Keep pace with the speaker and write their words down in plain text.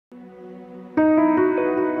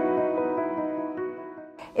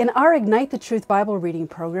In our Ignite the Truth Bible reading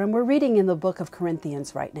program, we're reading in the book of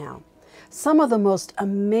Corinthians right now. Some of the most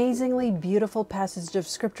amazingly beautiful passages of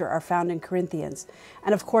Scripture are found in Corinthians.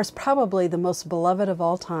 And of course, probably the most beloved of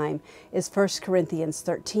all time is 1 Corinthians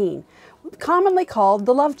 13, commonly called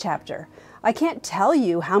the love chapter. I can't tell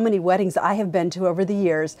you how many weddings I have been to over the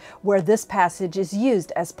years where this passage is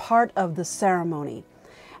used as part of the ceremony.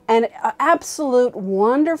 An absolute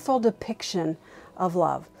wonderful depiction of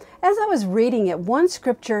love. As I was reading it, one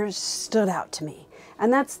scripture stood out to me,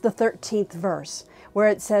 and that's the 13th verse, where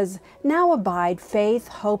it says, "Now abide faith,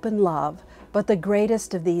 hope, and love, but the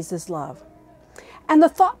greatest of these is love." And the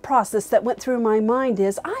thought process that went through my mind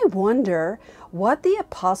is, I wonder what the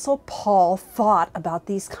Apostle Paul thought about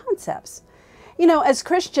these concepts. You know, as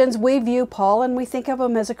Christians, we view Paul and we think of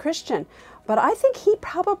him as a Christian, but I think he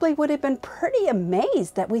probably would have been pretty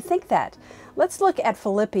amazed that we think that. Let's look at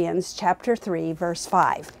Philippians chapter 3, verse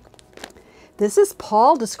 5. This is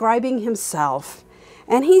Paul describing himself,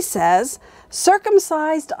 and he says,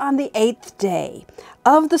 "Circumcised on the 8th day,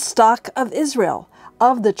 of the stock of Israel,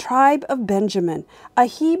 of the tribe of Benjamin, a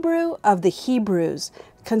Hebrew of the Hebrews,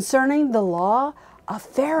 concerning the law, a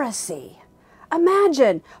Pharisee."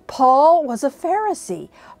 Imagine, Paul was a Pharisee.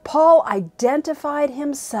 Paul identified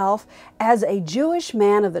himself as a Jewish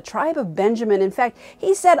man of the tribe of Benjamin. In fact,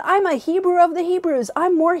 he said, "I'm a Hebrew of the Hebrews.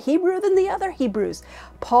 I'm more Hebrew than the other Hebrews."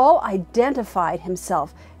 Paul identified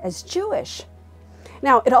himself as Jewish.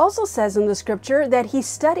 Now, it also says in the scripture that he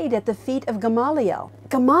studied at the feet of Gamaliel.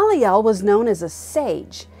 Gamaliel was known as a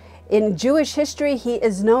sage. In Jewish history, he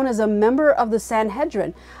is known as a member of the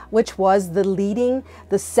Sanhedrin, which was the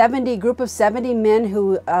 70 group of 70 men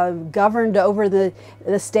who governed over the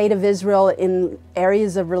state of Israel in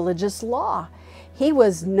areas of religious law. He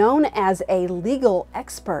was known as a legal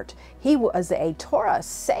expert. He was a Torah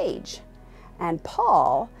sage, and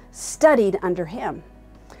Paul studied under him.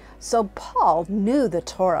 So Paul knew the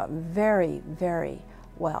Torah very, very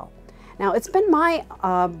well. Now, it's been my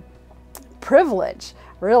privilege,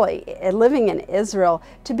 really, living in Israel,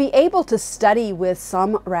 to be able to study with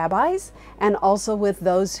some rabbis and also with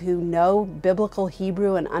those who know biblical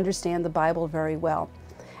Hebrew and understand the Bible very well.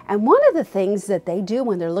 And one of the things that they do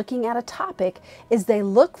when they're looking at a topic is they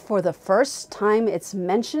look for the first time it's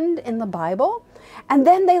mentioned in the Bible, and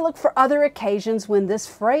then they look for other occasions when this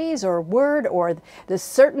phrase or word or this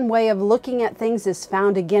certain way of looking at things is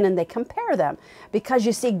found again, and they compare them. Because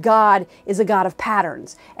you see, God is a God of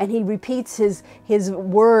patterns, and He repeats His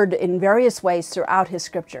word in various ways throughout His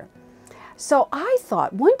scripture. So I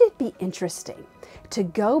thought, wouldn't it be interesting to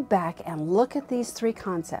go back and look at these three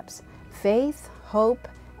concepts, faith, hope,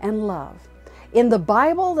 and love, in the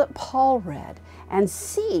Bible that Paul read, and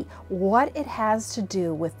see what it has to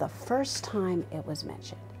do with the first time it was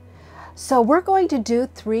mentioned. So we're going to do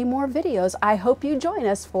 3 more videos. I hope you join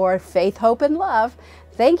us for Faith, Hope, and Love.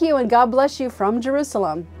 Thank you, and God bless you from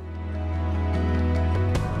Jerusalem.